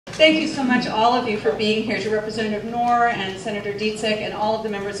Thank you so much, all of you, for being here, to Representative Knorr and Senator Dietzig and all of the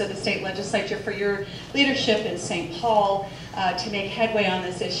members of the state legislature for your leadership in St. Paul to make headway on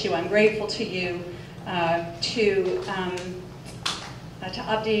this issue. I'm grateful to you. To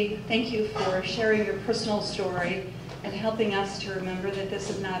Abdi, thank you for sharing your personal story and helping us to remember that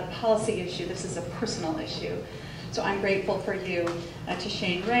this is not a policy issue, this is a personal issue. So I'm grateful for you. To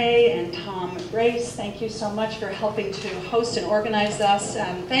Shane Ray and Tom Grace, thank you so much for helping to host and organize us.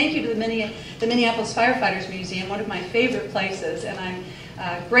 Thank you to the Minneapolis Firefighters Museum, one of my favorite places, and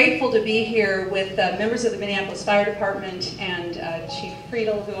I'm grateful to be here with members of the Minneapolis Fire Department and Chief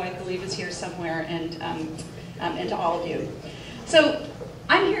Friedel, who I believe is here somewhere, and to all of you. So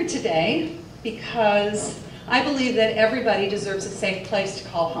I'm here today because I believe that everybody deserves a safe place to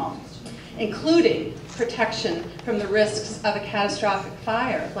call home, including protection from the risks of a catastrophic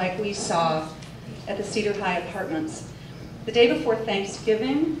fire like we saw at the Cedar High Apartments. The day before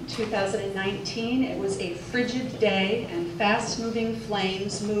Thanksgiving 2019, it was a frigid day and fast-moving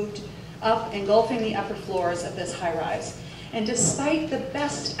flames moved up, engulfing the upper floors of this high-rise. And despite the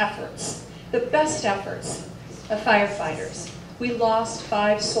best efforts of firefighters, we lost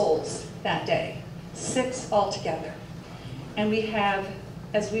 5 souls that day, 6 altogether. And we have,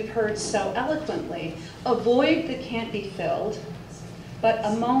 as we've heard so eloquently, a void that can't be filled, but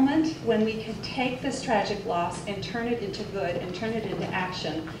a moment when we can take this tragic loss and turn it into good and turn it into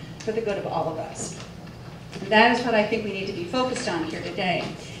action for the good of all of us. And that is what I think we need to be focused on here today.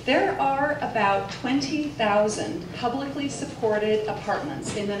 There are about 20,000 publicly supported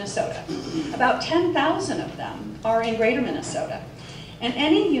apartments in Minnesota. About 10,000 of them are in greater Minnesota. And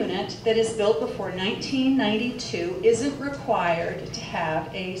any unit that is built before 1992 isn't required to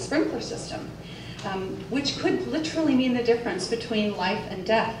have a sprinkler system, which could literally mean the difference between life and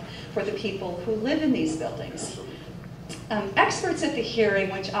death for the people who live in these buildings. Experts at the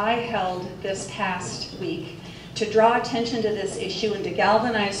hearing, which I held this past week, to draw attention to this issue and to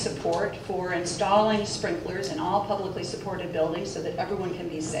galvanize support for installing sprinklers in all publicly supported buildings so that everyone can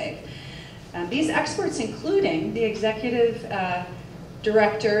be safe. These experts, including the executive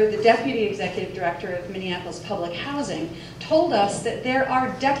director, the deputy executive director of Minneapolis Public Housing, told us that there are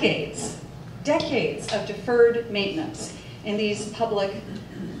decades of deferred maintenance in these public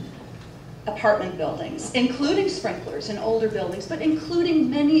apartment buildings, including sprinklers in older buildings, but including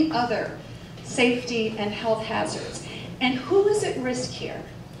many other safety and health hazards. And who is at risk here?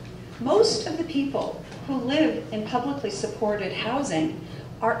 Most of the people who live in publicly supported housing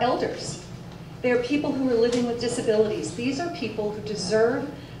are elders. They are people who are living with disabilities. These are people who deserve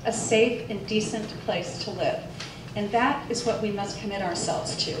a safe and decent place to live. And that is what we must commit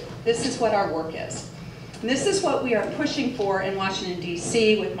ourselves to. This is what our work is. And this is what we are pushing for in Washington,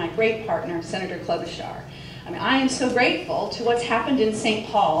 D.C. with my great partner, Senator Klobuchar. I am so grateful to what's happened in St.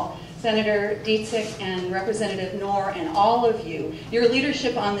 Paul, Senator Dietzig and Representative Knorr and all of you. Your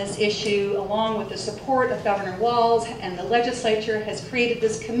leadership on this issue, along with the support of Governor Walz and the legislature, has created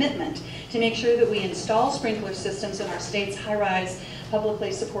this commitment to make sure that we install sprinkler systems in our state's high-rise,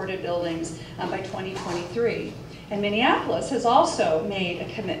 publicly supported buildings by 2023. And Minneapolis has also made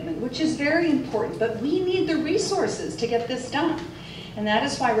a commitment, which is very important, but we need the resources to get this done. And that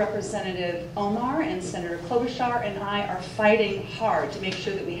is why Representative Omar and Senator Klobuchar and I are fighting hard to make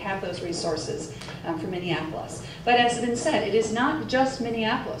sure that we have those resources for Minneapolis. But as has been said, it is not just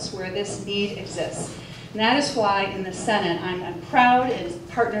Minneapolis where this need exists. And that is why in the Senate, I'm proud, in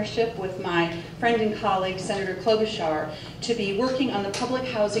partnership with my friend and colleague, Senator Klobuchar, to be working on the Public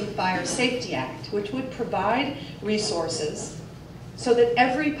Housing Fire Safety Act, which would provide resources so that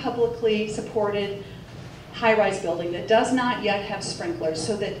every publicly supported high-rise building that does not yet have sprinklers,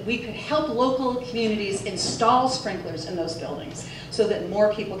 so that we could help local communities install sprinklers in those buildings so that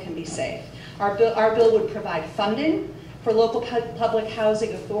more people can be safe. Our bill would provide funding for local public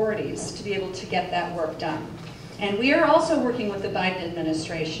housing authorities to be able to get that work done. And we are also working with the Biden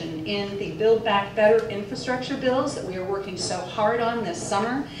administration in the Build Back Better infrastructure bills that we are working so hard on this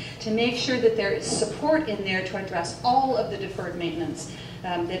summer to make sure that there is support in there to address all of the deferred maintenance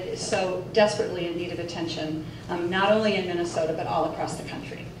that is so desperately in need of attention, not only in Minnesota, but all across the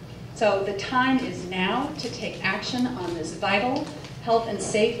country. So the time is now to take action on this vital health and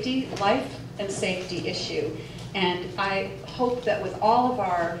safety, life and safety issue. And I hope that with all of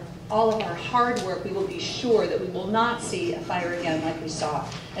our hard work, we will be sure that we will not see a fire again like we saw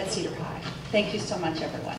at Cedar High. Thank you so much, everyone.